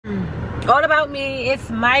All about me.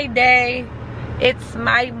 It's my day. It's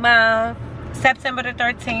my month. September the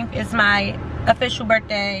 13th is my official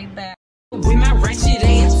birthday. But we my wretched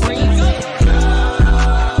ass friends.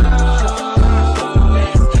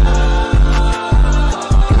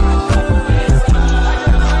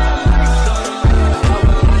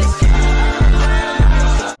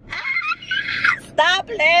 Stop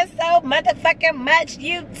playing so motherfucking much,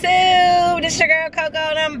 YouTube. This your girl Coco,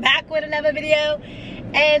 and I'm back with another video.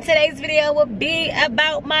 And today's video will be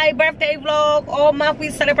about my birthday vlog. All month we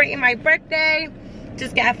celebrating my birthday.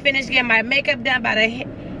 Just got finished getting my makeup done by the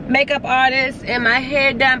makeup artist and my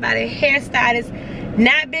hair done by the hairstylist.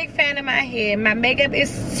 Not a big fan of my hair. My makeup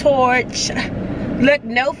is torch. Look,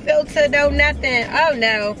 no filter, no nothing. Oh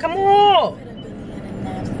no, come on.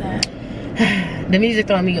 The music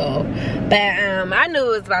throwing me off. But I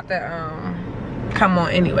knew it was about to come on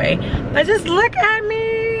anyway. But just look at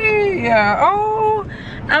me. Yeah. Oh,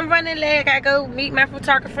 I'm running late. I gotta go meet my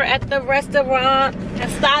photographer at the restaurant. The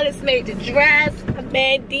stylist made the dress.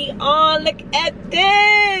 Man, Dion, look at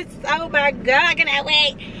this. Oh my god, I cannot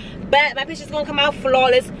wait. But my picture's gonna come out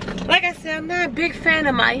flawless. Like I said, I'm not a big fan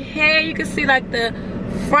of my hair. You can see like the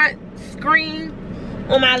front screen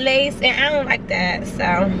on my lace, and I don't like that.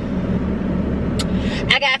 So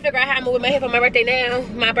I gotta figure out how I'm gonna wear my hair for my birthday now.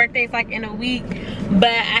 My birthday's like in a week, but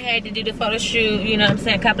I had to do the photo shoot, you know what I'm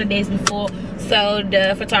saying, a couple of days before, so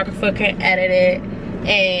the photographer can edit it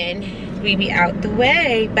and we be out the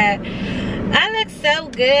way. But I look so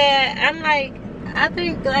good. I'm like, I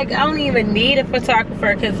think like I don't even need a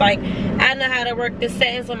photographer, because like I know how to work the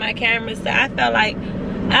settings on my camera. So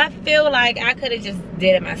I feel like I could have just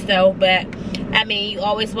did it myself. But I mean, you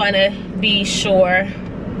always want to be sure,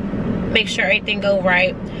 make sure everything go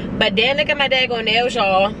right. But then look at my daggone nails,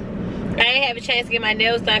 y'all. I ain't have a chance to get my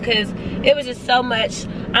nails done because it was just so much.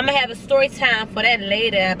 I'm gonna have a story time for that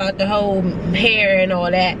later about the whole hair and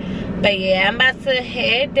all that. But yeah, I'm about to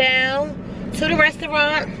head down to the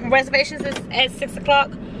restaurant. Reservations is at 6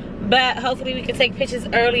 o'clock, but hopefully we can take pictures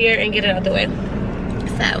earlier and get it out of the way.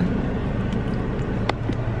 So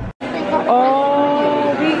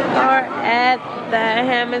we are at the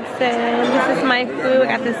Hamilton. This is my food.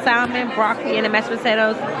 I got the salmon, broccoli, and the mashed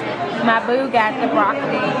potatoes. My boo got the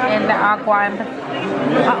broccoli and the aqua.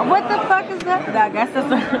 What the fuck is that? I guess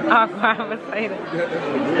it's an aqua potato.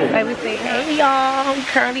 Let me say, hey y'all. I'm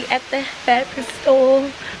currently at the fabric store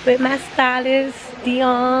with my stylist,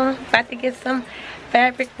 Dion. About to get some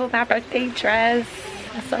fabric for my birthday dress.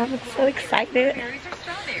 So I'm so excited.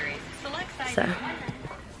 So,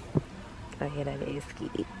 oh yeah, that is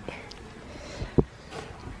cute.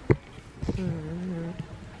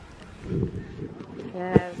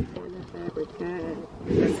 Yes,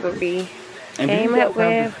 this will be came up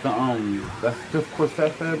with. That's just for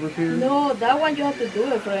that fabric here? No, that one you have to do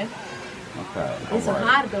it, friend. Okay. It's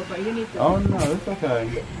hard though, but you need to. Oh no, it's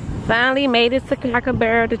okay. Finally made it to Cracker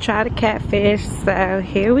Barrel to try the catfish. So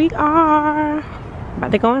here we are.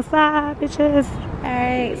 About to go inside, bitches.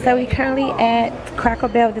 Alright, so we currently at Cracker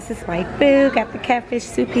Barrel. This is my food. Got the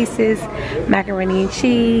catfish, 2 pieces, macaroni and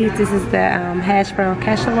cheese. This is the hash brown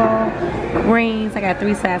casserole, greens. I got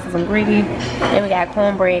 3 sizes of greens. Then we got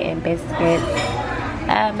cornbread and biscuits.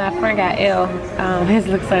 My friend got ill. His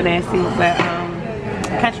looks so nasty, but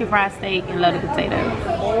country fried steak and loaded potatoes.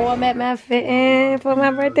 Oh, I'm at my fitting for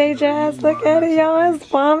my birthday dress. Look at it, y'all. It's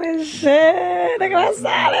bomb as shit. Look at my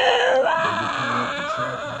stylist.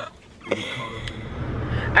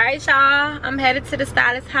 Alright, y'all, I'm headed to the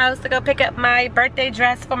stylist house to go pick up my birthday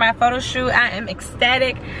dress for my photo shoot. I am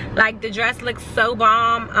ecstatic. Like, the dress looks so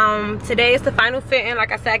bomb. Today is the final fitting.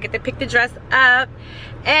 Like I said, I get to pick the dress up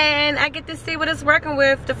and I get to see what it's working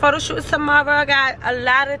with. The photo shoot is tomorrow. I got a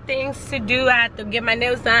lot of things to do. I have to get my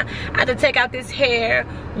nails done. I have to take out this hair,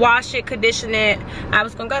 wash it, condition it. I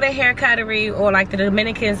was gonna go to hair cuttery or like the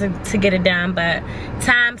Dominicans to get it done, but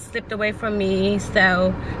time slipped away from me.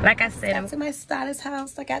 So like I said, I'm to my stylist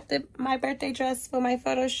house. I got my birthday dress for my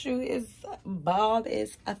photo shoot. Is bomb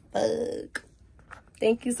as a fuck.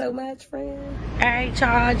 Thank you so much, friend. All right,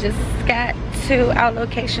 y'all, just got to our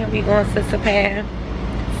location. We going to Saipan,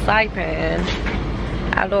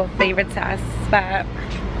 our little favorite Thai spot.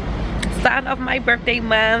 Starting off my birthday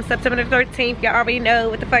month, September the 13th. Y'all already know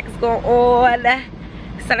what the fuck is going on.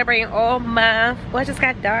 Celebrating all month. Well, it just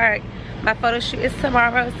got dark. My photo shoot is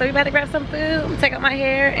tomorrow, so we better grab some food, take out my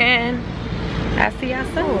hair, and I'll see y'all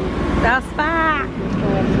soon. That's fine.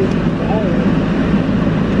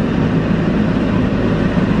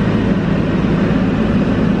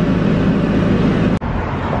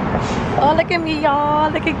 Oh, look at me,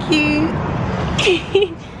 y'all. Look at cute.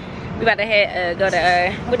 We about to head, go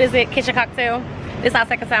to, what is it? Kitchen Cocktail. This is our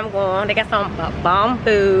second time going. They got some bomb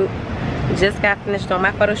food. Just got finished on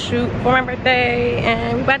my photo shoot for my birthday,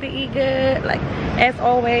 and we about to eat good, like as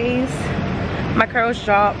always. My curls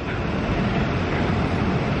dropped.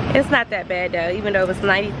 It's not that bad though, even though it was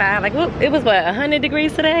 95. Like it was what, 100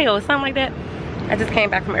 degrees today or something like that. I just came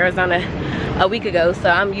back from Arizona a week ago, so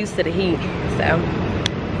I'm used to the heat. So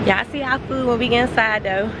y'all see our food when we get inside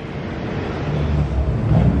though.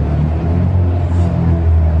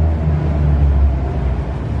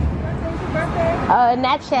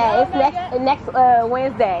 Not yet. It's next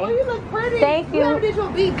Wednesday. Oh, you look pretty. Thank you. Whoever did your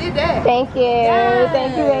beat did that. Thank you. Yes.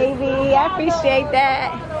 Thank you, baby. I appreciate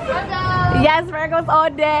that. Yes, Virgos all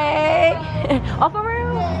day. Oh, for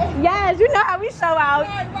real? Yes, you know how we show out.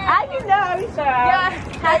 You know how we show out.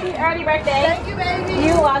 Yes. Happy early birthday. Thank you, baby.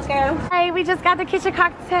 You're welcome. Hey, we just got the kitchen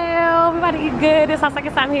cocktail. We about to eat good. This is our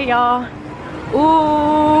second time here, y'all.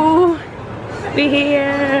 Ooh, we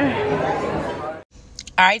here.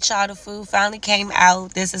 Alright, y'all, the food finally came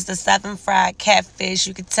out. This is the 7 fried catfish.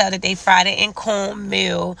 You can tell that they fried it in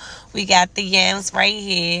cornmeal. We got the yams right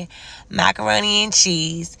here, macaroni and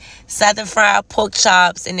cheese, 7 fried pork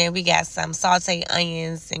chops, and then we got some sauteed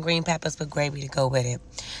onions and green peppers with gravy to go with it.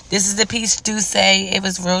 This is the peach douce. It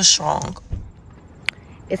was real strong.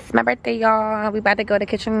 It's my birthday, y'all. We about to go to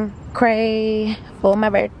Kitchen Cray for my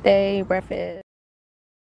birthday breakfast.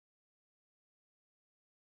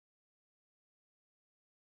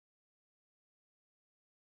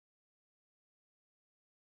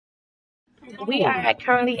 We are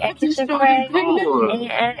currently at Kitchen Cray,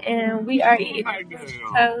 and we are eating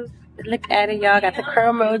toast. Look at it, y'all. Got the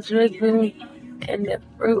caramel drizzle and the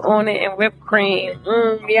fruit on it and whipped cream.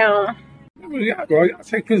 Yum. Yeah, bro, y'all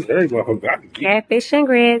take this very well. Catfish and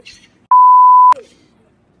grits.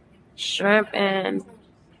 Shrimp and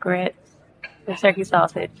grits. The turkey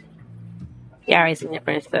sausage. You already seen the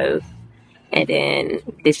French toast. And then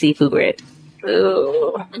the seafood grits.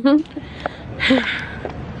 Ooh.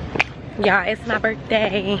 Y'all, it's my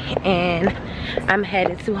birthday and I'm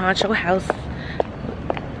headed to Honcho House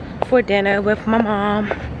for dinner with my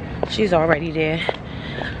mom. She's already there.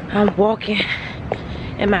 I'm walking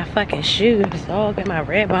in my fucking shoes, dog, in my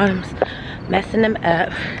red bottoms, messing them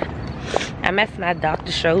up. I messed my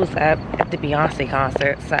Dr. Shows up at the Beyonce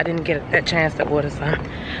concert, so I didn't get a chance to order some.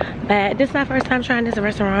 But this is my first time trying this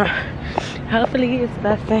restaurant. Hopefully it's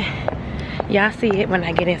busting. Y'all see it when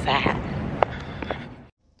I get inside.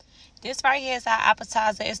 This right here is our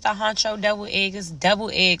appetizer. It's the Honcho double egg. It's double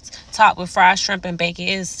eggs topped with fried shrimp and bacon.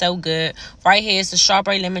 It is so good. Right here is the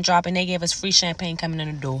strawberry lemon drop, and they gave us free champagne coming in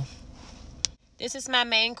the door. This is my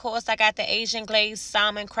main course. I got the Asian glazed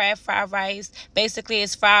salmon crab fried rice. Basically,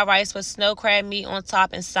 it's fried rice with snow crab meat on top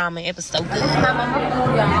and salmon. It was so good. This is my mama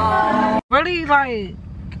food, y'all. Really, like,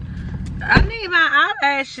 I need my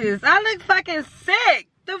eyelashes. I look fucking sick.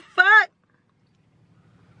 The fuck?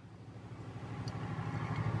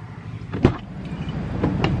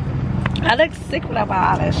 I look sick without my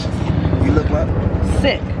eyelashes. You look what?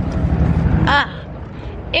 Sick.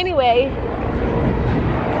 Anyway,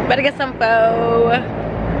 better get some pho.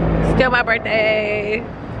 Still my birthday.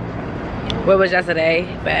 Well, it was yesterday,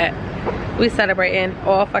 but we celebrating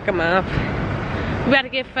all fucking month. We about to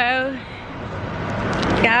get pho.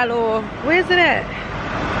 Got a little, where's it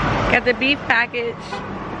at? Got the beef package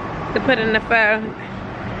to put in the pho.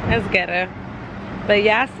 Let's get her. But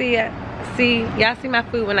y'all see it. Y'all see my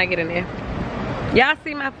food when I get in there. Y'all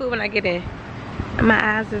see my food when I get in. And my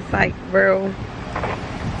eyes is like real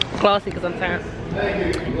glossy because I'm tired.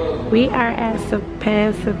 We are at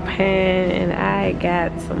Sapan, and I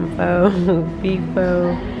got some pho, beef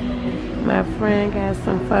pho. My friend got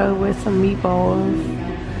some pho with some meatballs.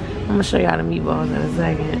 I'm gonna show y'all the meatballs in a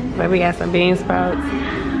second. But we got some bean sprouts,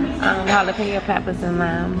 jalapeno peppers and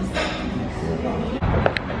limes.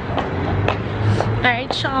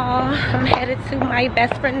 Alright, y'all, I'm headed to my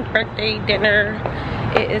best friend's birthday dinner.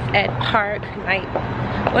 It is at Park Night.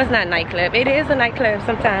 Well, it's not a nightclub. It is a nightclub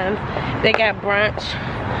sometimes. They got brunch.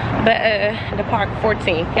 But the Park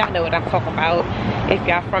 14th, y'all know what I'm talking about. If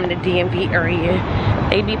y'all from the DMV area,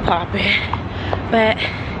 they be popping. But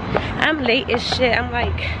I'm late as shit. I'm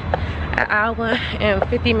like an hour and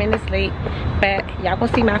 50 minutes late. But y'all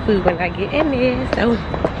gonna see my food when I get in there. So.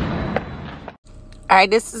 Alright,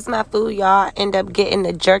 this is my food, y'all. End up getting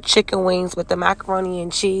the jerk chicken wings with the macaroni and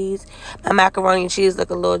cheese. My macaroni and cheese look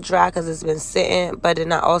a little dry because it's been sitting, but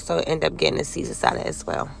then I also end up getting a Caesar salad as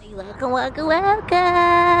well. Welcome, welcome,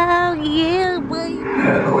 welcome. Yeah, boy.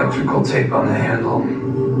 Electrical tape on the handle.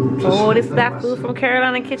 Oh, this is that food from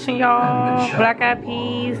Carolina Kitchen, y'all. Black eyed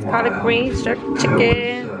peas, collard greens, jerk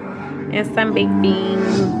chicken, and some baked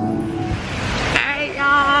beans. Alright,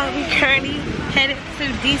 y'all. We currently headed to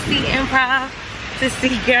DC Improv to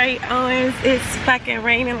see Gary Owens. It's fucking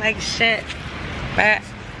raining like shit, but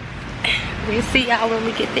we'll see y'all when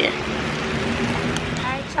we get there.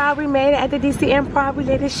 Alright y'all, we made it at the DC Improv. We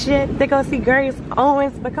did this shit. They go see Gary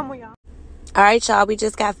Owens, but come on y'all. Alright y'all, we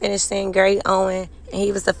just got finished seeing Gary Owens, and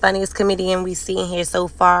he was the funniest comedian we seen here so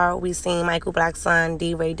far. We seen Michael Black's son,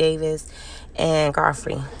 D. Ray Davis, and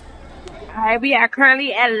Godfrey. Alright, we are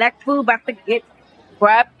currently at Lek Food, about to get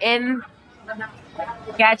grub in.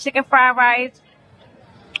 Got chicken fried rice,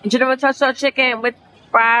 General Tso chicken with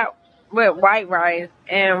white rice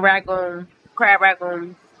and ragoon, crab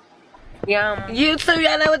ragoon. Yum. YouTube,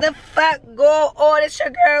 y'all know what the fuck go on. It's your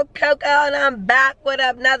girl Coco, and I'm back with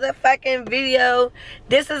another fucking video.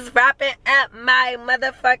 This is wrapping up my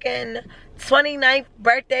motherfucking 29th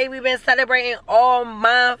birthday. We've been celebrating all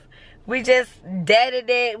month. We just deaded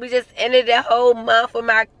it. We just ended the whole month with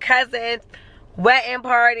my cousin's wedding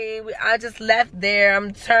party. I just left there.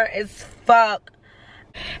 I'm turned as fuck.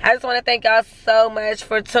 I just want to thank y'all so much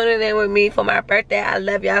for tuning in with me for my birthday. I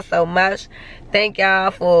love y'all so much. Thank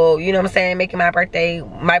y'all for, you know what I'm saying, making my birthday.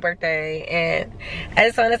 And I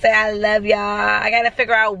just want to say I love y'all. I got to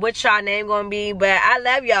figure out which y'all name going to be, but I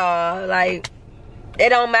love y'all. Like, it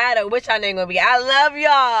don't matter which y'all name going to be. I love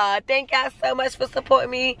y'all. Thank y'all so much for supporting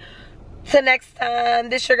me. Till next time,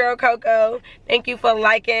 this your girl Coco. Thank you for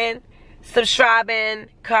liking, subscribing,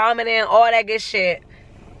 commenting, all that good shit.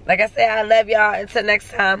 Like I said, I love y'all. Until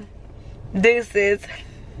next time, deuces.